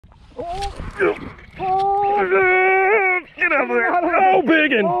Get out of there. Oh,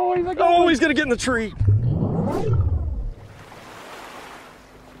 biggin. Oh, he's gonna get in the tree.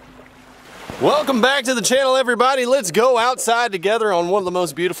 Welcome back to the channel, everybody. Let's go outside together on one of the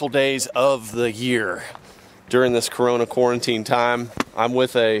most beautiful days of the year. During this Corona quarantine time, I'm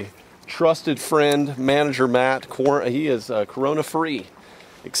with a trusted friend, Manager Matt. He is Corona free,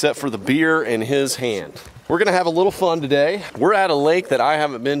 except for the beer in his hand. We're gonna have a little fun today. We're at a lake that I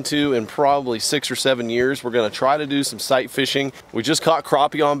haven't been to in probably 6 or 7 years. We're gonna try to do some sight fishing. We just caught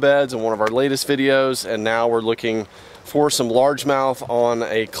crappie on beds in one of our latest videos, and now we're looking for some largemouth on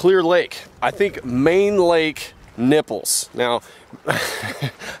a clear lake. I think Main Lake Nipples. Now,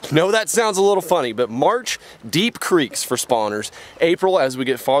 no, that sounds a little funny, but March, deep creeks for spawners. April, as we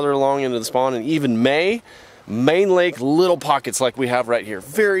get farther along into the spawn, and even May, Main Lake little pockets like we have right here.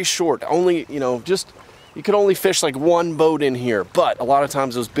 Very short, only, you know, just, you could only fish like one boat in here, but a lot of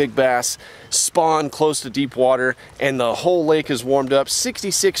times those big bass spawn close to deep water, and the whole lake is warmed up.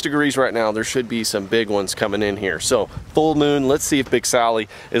 66 degrees right now. There should be some big ones coming in here. So full moon. Let's see if Big Sally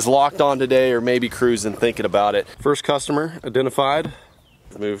is locked on today, or maybe cruising, thinking about it. First customer identified.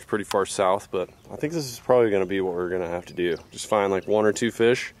 Moved pretty far south, but I think this is probably going to be what we're going to have to do. Just find like 1 or 2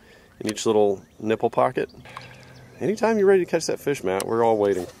 fish in each little nipple pocket. Anytime you're ready to catch that fish, Matt, we're all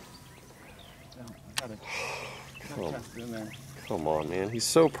waiting. Come on, man. He's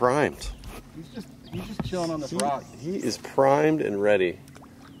so primed. He's just chilling on this rock. He is primed and ready.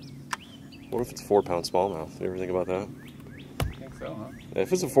 What if it's a 4-pound smallmouth? You ever think about that? I think so, huh?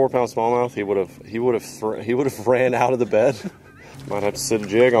 If it's a 4-pound smallmouth, he would have ran out of the bed. Might have to sit a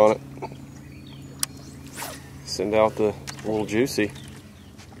jig on it. Send out the little JUICEE.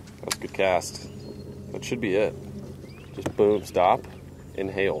 That's a good cast. That should be it. Just boom, stop,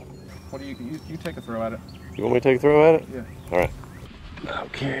 inhale. What do you take a throw at it? You want me to take a throw at it? Yeah. All right.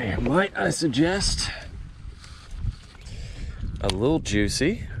 Okay, might I suggest a little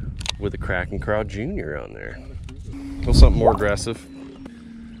JUICEE with a Kraken Crowd Jr. on there. A little something more aggressive.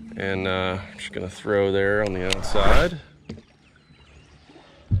 And just gonna throw there on the outside.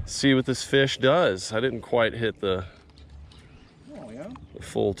 See what this fish does. I didn't quite hit the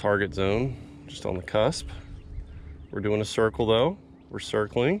full target zone, just on the cusp. We're doing a circle though. We're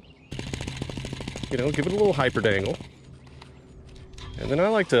circling. You know, give it a little hyper dangle. And then I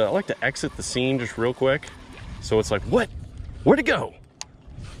like to exit the scene just real quick. So it's like, what? Where'd it go?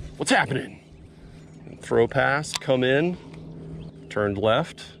 What's happening? And throw pass, come in, turned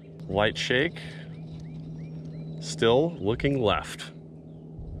left, light shake, still looking left.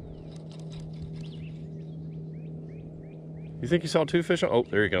 You think you saw 2 fish? Oh,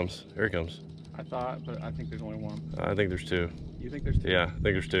 there he comes. There he comes. I thought, but I think there's only 1. I think there's 2. You think there's 2? Yeah, I think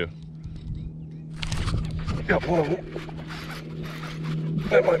there's 2. Got one of them.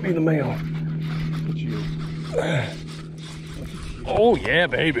 That might be the male. Oh yeah,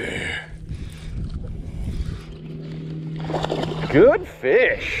 baby. Good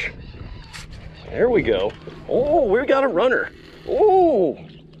fish. There we go. Oh, we got a runner. Oh,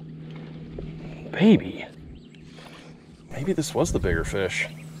 baby. Maybe this was the bigger fish.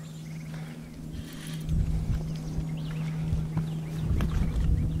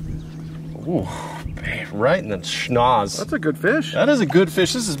 Ooh, right in the schnoz. That's a good fish. That is a good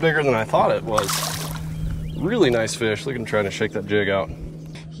fish. This is bigger than I thought it was. Really nice fish. Look at him trying to shake that jig out.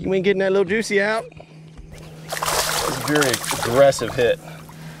 You ain't getting that little JUICEE out? It's a very aggressive hit.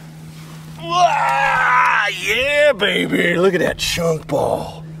 Ah, yeah, baby. Look at that chunk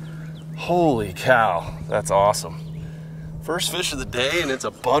ball. Holy cow. That's awesome. First fish of the day, and it's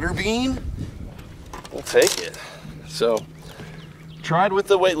a butterbean. We'll take it. So, tried with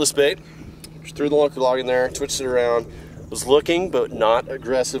the weightless bait. Just threw the lunker log in there, twitched it around. Was looking, but not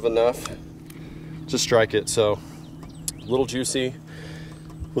aggressive enough to strike it. So, a little JUICEE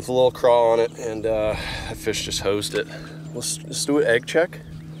with a little craw on it, and that fish just hosed it. Let's do an egg check.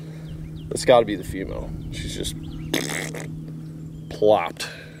 That's got to be the female. She's just plopped,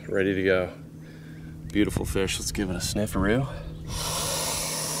 ready to go. Beautiful fish. Let's give it a snifferoo.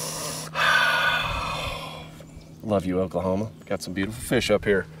 Love you, Oklahoma. Got some beautiful fish up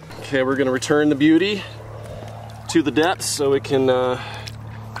here. Okay, we're gonna return the beauty to the depths so we can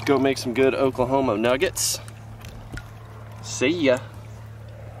go make some good Oklahoma nuggets. See ya.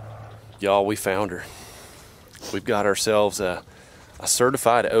 Y'all, we found her. We've got ourselves a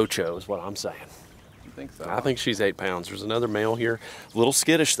certified Ocho is what I'm saying. You think so? I think she's 8 pounds. There's another male here. A little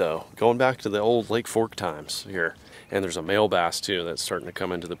skittish though. Going back to the old Lake Fork times here. And there's a male bass too that's starting to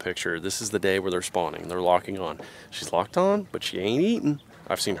come into the picture. This is the day where they're spawning. They're locking on. She's locked on, but she ain't eating.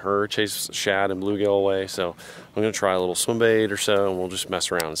 I've seen her chase shad and bluegill away, so I'm gonna try a little swim bait or so, and we'll just mess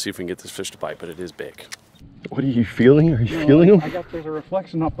around and see if we can get this fish to bite, but it is big. What are you feeling? Are you feeling them? There's a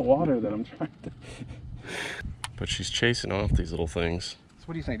reflection off the water that I'm trying to... But she's chasing off these little things. So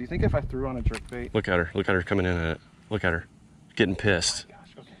what do you think? Do you think if I threw on a jerk bait? Look at her coming in at it. Look at her, getting pissed. Oh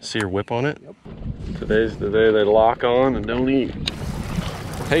gosh, okay. See her whip on it? Yep. Today's the day they lock on and don't eat.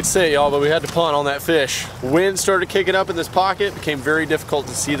 Hate to say it, y'all, but we had to punt on that fish. Wind started kicking up in this pocket, became very difficult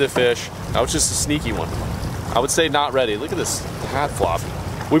to see the fish. That was just a sneaky one. I would say not ready. Look at this hat flop.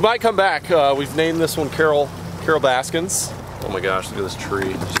 We might come back. We've named this one Carol Baskins. Oh my gosh, look at this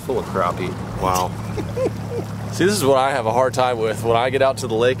tree. It's full of crappie. Wow. See, this is what I have a hard time with when I get out to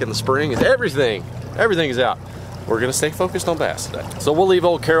the lake in the spring, is everything is out. We're gonna stay focused on bass today. So we'll leave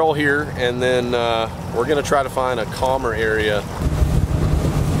old Carol here, and then we're gonna try to find a calmer area.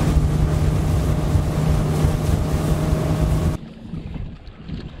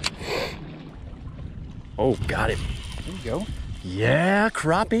 Oh, got it. There you go. Yeah,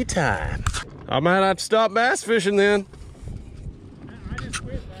 crappie time. I might have to stop bass fishing then. I just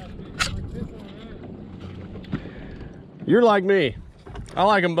quit bass fishing like this over there. You're like me. I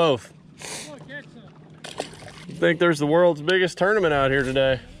like them both. I'm gonna catch some. I think there's the world's biggest tournament out here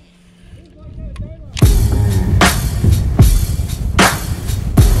today. Seems like that daylight.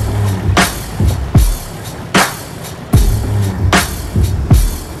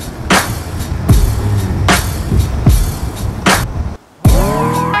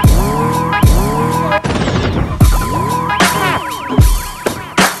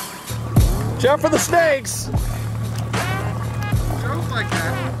 Jump for the snakes. Jokes like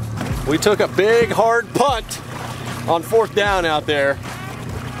that. We took a big hard punt on 4th down out there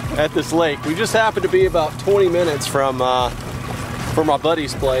at this lake. We just happened to be about 20 minutes from my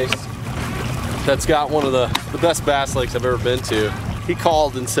buddy's place that's got one of the best bass lakes I've ever been to. He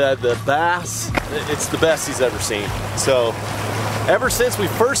called and said the bass, it's the best he's ever seen. So ever since we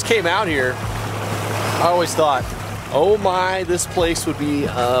first came out here, I always thought, oh my, this place would be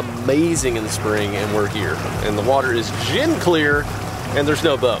amazing in the spring, and we're here. And the water is gin clear, and there's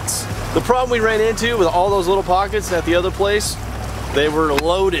no boats. The problem we ran into with all those little pockets at the other place, they were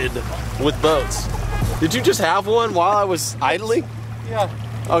loaded with boats. Did you just have one while I was idling? Yeah.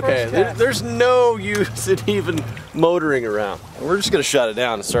 Okay, there's no use in even motoring around. We're just gonna shut it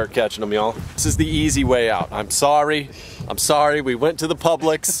down and start catching them, y'all. This is the easy way out. I'm sorry, we went to the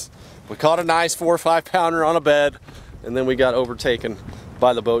Publix. We caught a nice 4 or 5 pounder on a bed, and then we got overtaken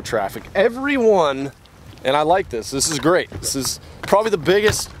by the boat traffic. Everyone, and I like this is great. This is probably the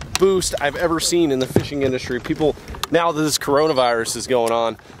biggest boost I've ever seen in the fishing industry. People, now that this coronavirus is going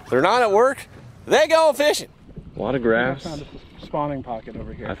on, they're not at work, they go fishing. A lot of grass. I found a spawning pocket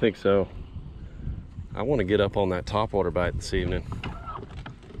over here. I think so. I want to get up on that topwater bite this evening.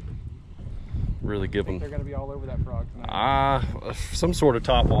 Really give them. They're gonna be all over that frog tonight. Some sort of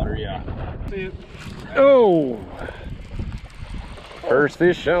topwater, yeah. See it? Oh! First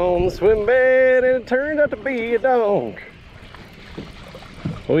fish on the swim bed, and it turned out to be a donk.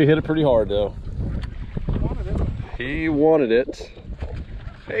 Well, he hit it pretty hard though. Wanted it. He wanted it.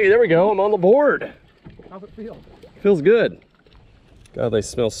 Hey, there we go. I'm on the board. How's it feel? Feels good. God, they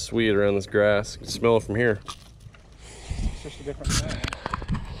smell sweet around this grass. You can smell it from here. It's just a different thing.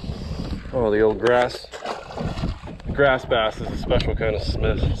 Oh, the old grass bass is a special kind of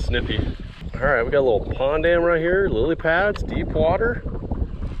snippy. All right, we got a little pond dam right here, lily pads, deep water.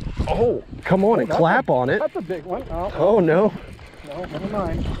 Oh, come on and clap on it. That's a big one. Oh no. No, never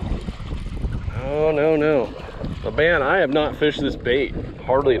mind. Oh no. But man, I have not fished this bait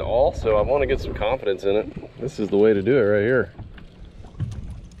hardly at all, so I want to get some confidence in it. This is the way to do it right here.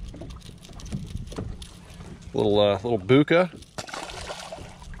 Little buka.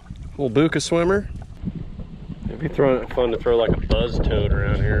 Little buka swimmer. It'd be fun to throw like a buzz toad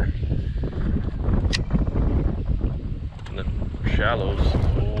around here. In the shallows.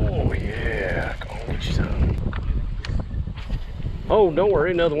 Oh yeah. Oh, she's on. Oh, don't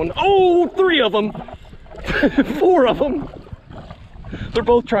worry, another one. Oh, 3 of them. 4 of them. They're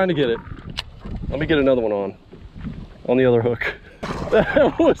both trying to get it. Let me get another one on the other hook.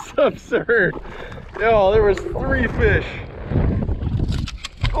 That was absurd. Yo, there was 3 fish.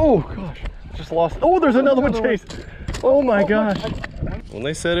 Oh gosh, just lost. Oh, there's another one chased. Oh my gosh. When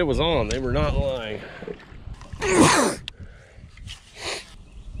they said it was on, they were not lying.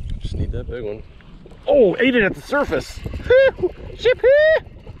 Just need that big one. Oh, ate it at the surface.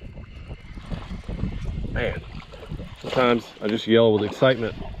 Man, sometimes I just yell with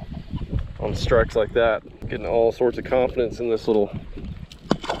excitement on strikes like that. Getting all sorts of confidence in this little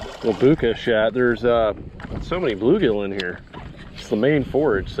buka shad. There's so many bluegill in here. the main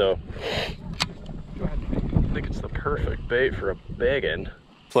forage, so I think it's the perfect bait for a biggin.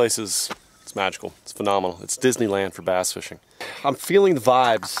 Place it's magical. It's phenomenal. It's Disneyland for bass fishing. I'm feeling the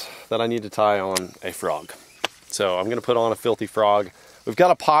vibes that I need to tie on a frog. So I'm gonna put on a filthy frog. We've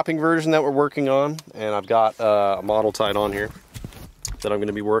got a popping version that we're working on, and I've got a model tied on here that I'm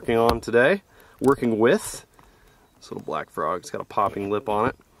gonna be working on today. Working with this little black frog. It's got a popping lip on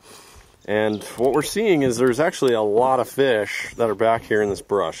it. And what we're seeing is there's actually a lot of fish that are back here in this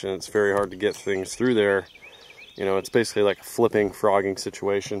brush, and it's very hard to get things through there. You know, it's basically like a flipping, frogging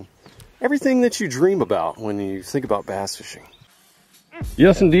situation. Everything that you dream about when you think about bass fishing.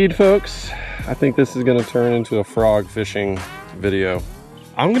 Yes, indeed, folks. I think this is gonna turn into a frog fishing video.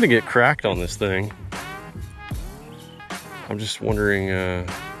 I'm gonna get cracked on this thing. I'm just wondering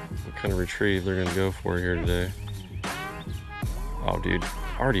what kind of retrieve they're gonna go for here today. Oh, dude,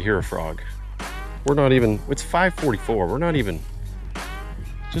 I already hear a frog. We're not even, it's 5:44. We're not even,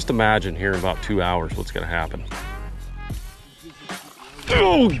 just imagine here in about 2 hours what's gonna happen.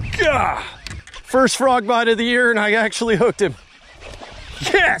 Oh, God! First frog bite of the year, and I actually hooked him.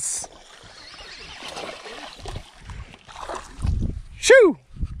 Yes! Shoo!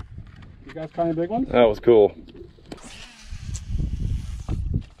 You guys kind of big ones? That was cool.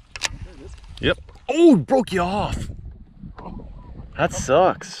 Yep. Oh, broke you off. That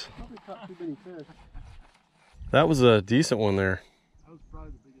sucks. Probably caught too many fish. That was a decent one there. That was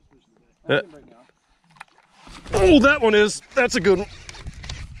probably the biggest fish of the day. Right now. Oh, that one is. That's a good one.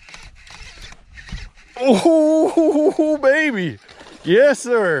 Oh, baby. Yes,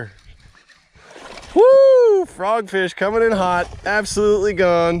 sir. Woo! Frogfish coming in hot. Absolutely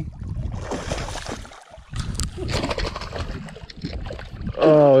gone.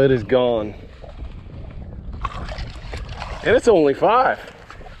 Oh, it is gone. And it's only 5.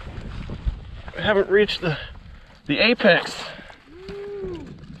 I haven't reached the apex.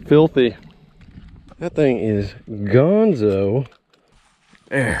 Filthy. That thing is gonzo.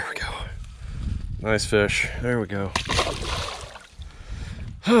 There we go. Nice fish. There we go.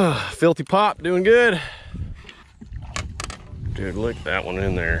 Filthy pop, doing good. Dude, look at that one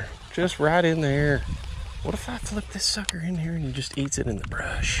in there. Just right in there. What if I flip this sucker in here and he just eats it in the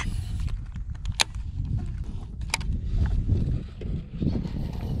brush?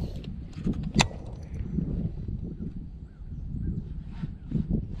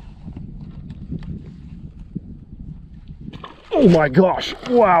 Oh my gosh,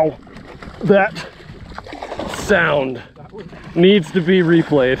 wow. That sound needs to be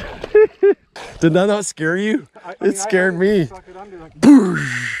replayed. Did that not scare you? It scared me.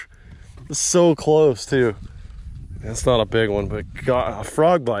 Boosh! It's so close too. It's not a big one, but God, a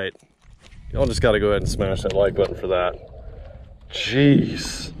frog bite. Y'all just gotta go ahead and smash that like button for that.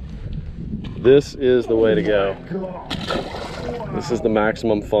 Jeez. This is the way to go. This is the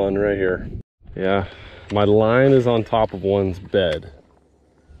maximum fun right here. Yeah, my line is on top of one's bed.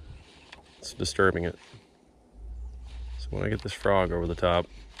 It's disturbing it. So when I get this frog over the top,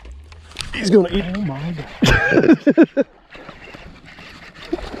 he's gonna eat it. Oh my God.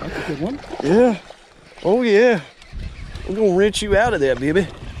 That's a good one. Yeah. Oh yeah. I'm gonna wrench you out of that, baby.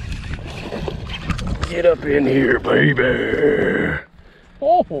 Get up in here, baby.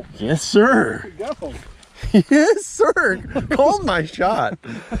 Oh, Yes, sir. there you go. Yes, sir. Called my shot.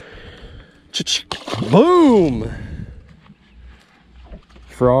 Boom.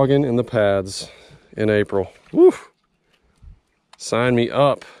 Frogging in the pads in April. Woo. Sign me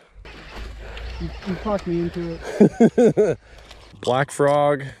up. You talked me into it. Black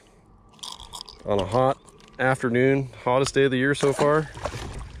frog on a hot afternoon, hottest day of the year so far.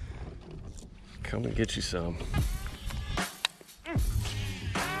 Come and get you some.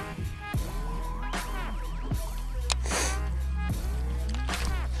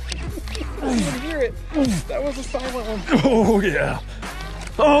 I didn't hear it. That was a silent one. Oh yeah.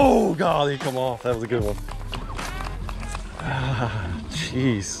 Oh God, he come off. That was a good one. Ah,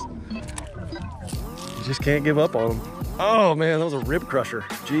 jeez. You just can't give up on him. Oh man, that was a rib crusher.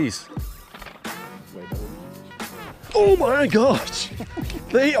 Jeez. Oh my gosh.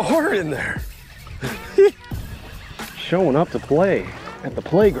 They are in there. Showing up to play at the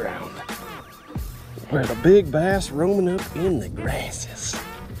playground where the big bass roaming up in the grasses.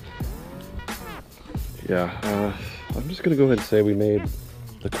 Yeah, I'm just gonna go ahead and say we made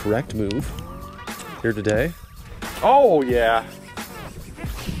the correct move here today. Oh yeah.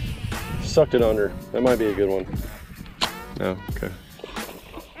 Sucked it under. That might be a good one. No, okay.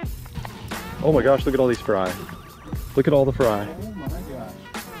 Oh my gosh, look at all these fry. Look at all the fry. Oh my gosh.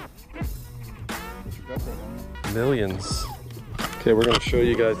 Put your GoPro down there. Millions. Okay, we're gonna show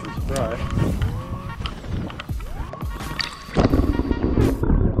you guys these fry.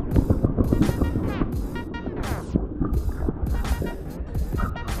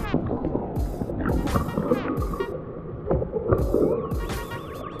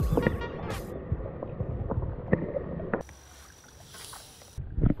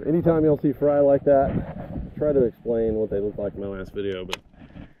 Anytime you'll see fry like that, I try to explain what they look like in my last video, but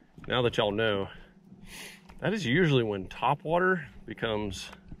now that y'all know, that is usually when topwater becomes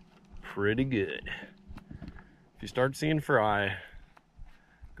pretty good. If you start seeing fry,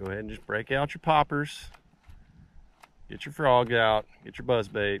 go ahead and just break out your poppers, get your frogs out, get your buzz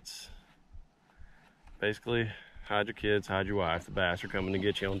baits. Basically, hide your kids, hide your wife. The bass are coming to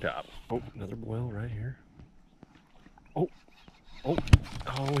get you on top. Oh, another boil right here.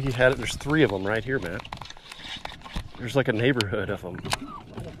 Oh, he had it. There's 3 of them right here, man. There's like a neighborhood of them.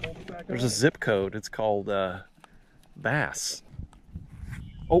 There's a zip code. It's called bass.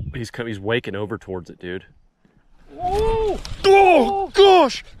 Oh, he's waking over towards it, dude. Oh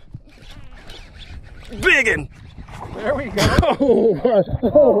gosh! Biggin! There we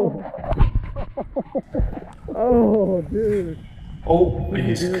go. Oh, dude. Oh,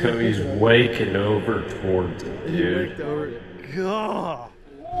 he's waking over towards it, dude. God.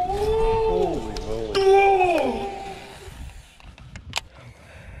 Holy moly.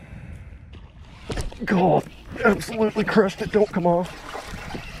 God, absolutely crushed it. Don't come off.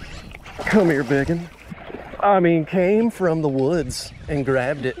 Come here, biggin. I mean, came from the woods and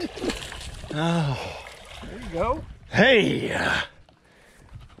grabbed it. Oh. There you go. Hey!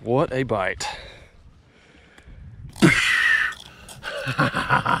 What a bite.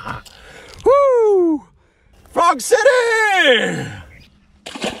 Woo! Frog City!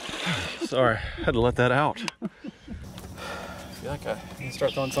 Sorry, had to let that out. I feel like I need to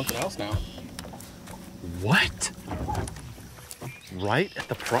start throwing something else now. What? Right at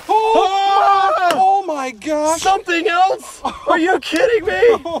the front. Oh my gosh! Something else? Are you kidding me?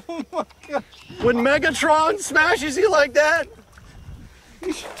 Oh my gosh! When Megatron smashes you like that?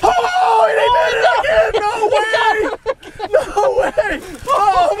 Oh, and he did it again! No way! No way!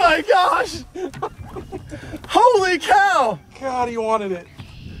 Oh my gosh! Holy cow! God, he wanted it.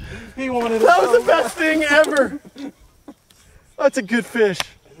 He wanted it. That was the best thing ever. That's a good fish.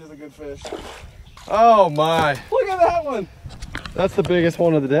 It is a good fish. Oh my. Look at that one. That's the biggest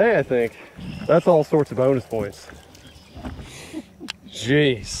one of the day, I think. That's all sorts of bonus points.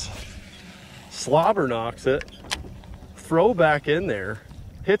 Jeez. Slobber knocks it. Throw back in there.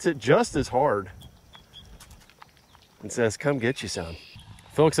 Hits it just as hard. And says, come get you some.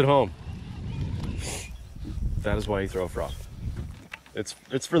 Folks at home, that is why you throw a frog. It's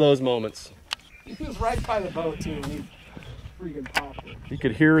for those moments. He was right by the boat too. He freaking popped it. You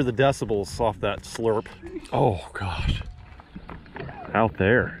could hear the decibels off that slurp. Oh gosh. Out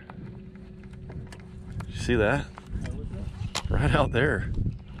there. Did you see that? Right out there.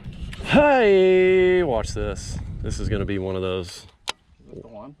 Hey, watch this. This is gonna be one of those Is this the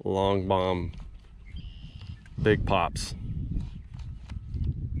one? long bomb big pops.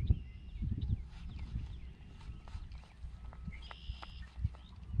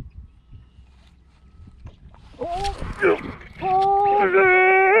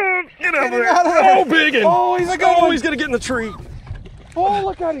 Get out of there. Oh, biggin! Oh, he's a good one. He's gonna get in the tree. Oh,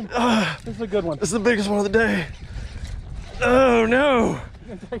 look at him. This is a good one. This is the biggest one of the day. Oh no!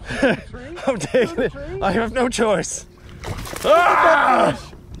 I'm taking it. I have no choice. Ah!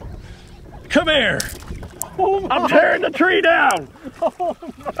 Come here! Oh I'm tearing the tree down.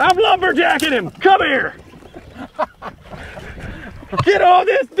 I'm lumberjacking him. Come here! Get on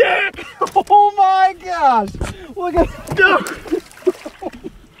this deck! Oh my gosh! Look at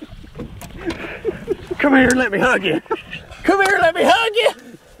Come here and let me hug you. Come here and let me hug you.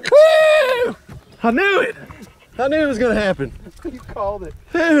 Woo! I knew it. I knew it was gonna happen. you called it.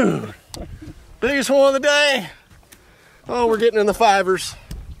 Dude, biggest one of the day. Oh, we're getting in the fivers.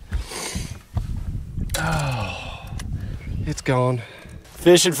 Oh, it's gone.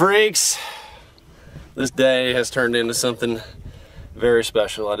 Fishing freaks, this day has turned into something very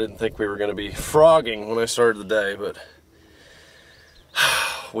special. I didn't think we were gonna be frogging when I started the day, but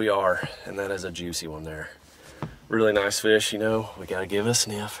we are, and that is a juicy one there. Really nice fish, you know. We gotta give it a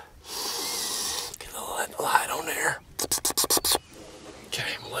sniff. Get a little light on there.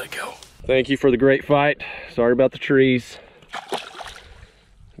 Okay, we'll let it go. Thank you for the great fight. Sorry about the trees.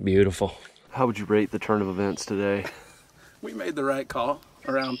 Beautiful. How would you rate the turn of events today? We made the right call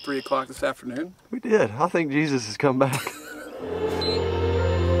around 3 o'clock this afternoon. We did. I think Jesus has come back.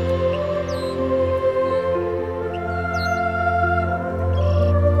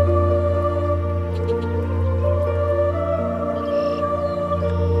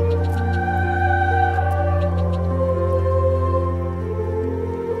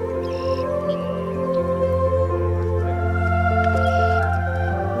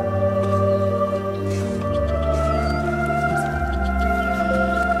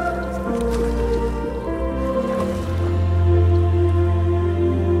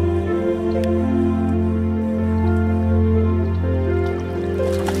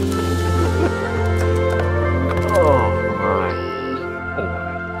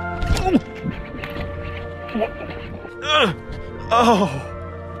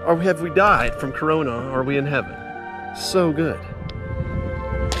 Oh, have we died from Corona? Are we in heaven? So good.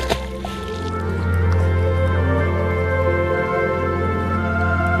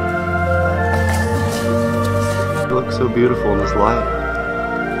 It looks so beautiful in this light.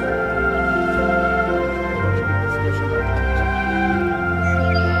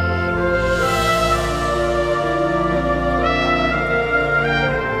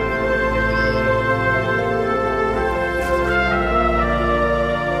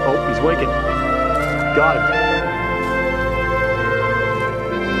 Oh, he's waking. Got him.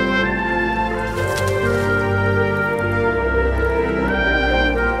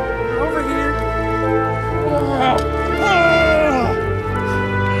 Over here.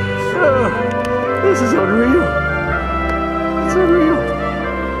 This is unreal. It's unreal.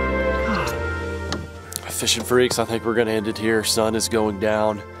 Fishing freaks, I think we're gonna end it here. Sun is going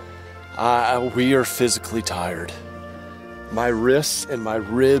down. We are physically tired. My wrists and my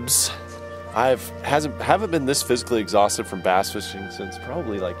ribs, haven't been this physically exhausted from bass fishing since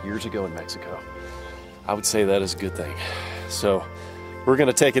probably like years ago in Mexico. I would say that is a good thing. So we're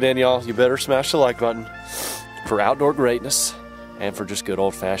gonna take it in, y'all. You better smash the like button for outdoor greatness and for just good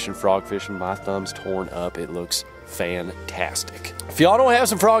old-fashioned frog fishing. My thumb's torn up. It looks fantastic. If y'all don't have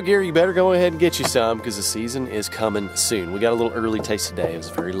some frog gear, you better go ahead and get you some because the season is coming soon. We got a little early taste today. I was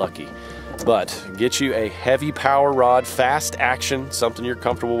very lucky. But get you a heavy power rod, fast action, something you're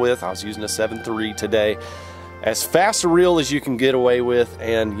comfortable with. I was using a 7.3 today. As fast a reel as you can get away with,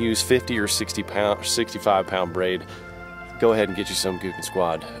 and use 50 or 65 pound braid. Go ahead and get you some Googan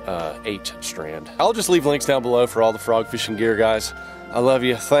Squad 8 strand. I'll just leave links down below for all the frog fishing gear, guys. I love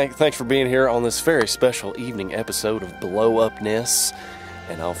you. Thanks for being here on this very special evening episode of Blow Upness.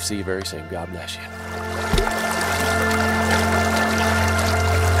 And I'll see you very soon. God bless you.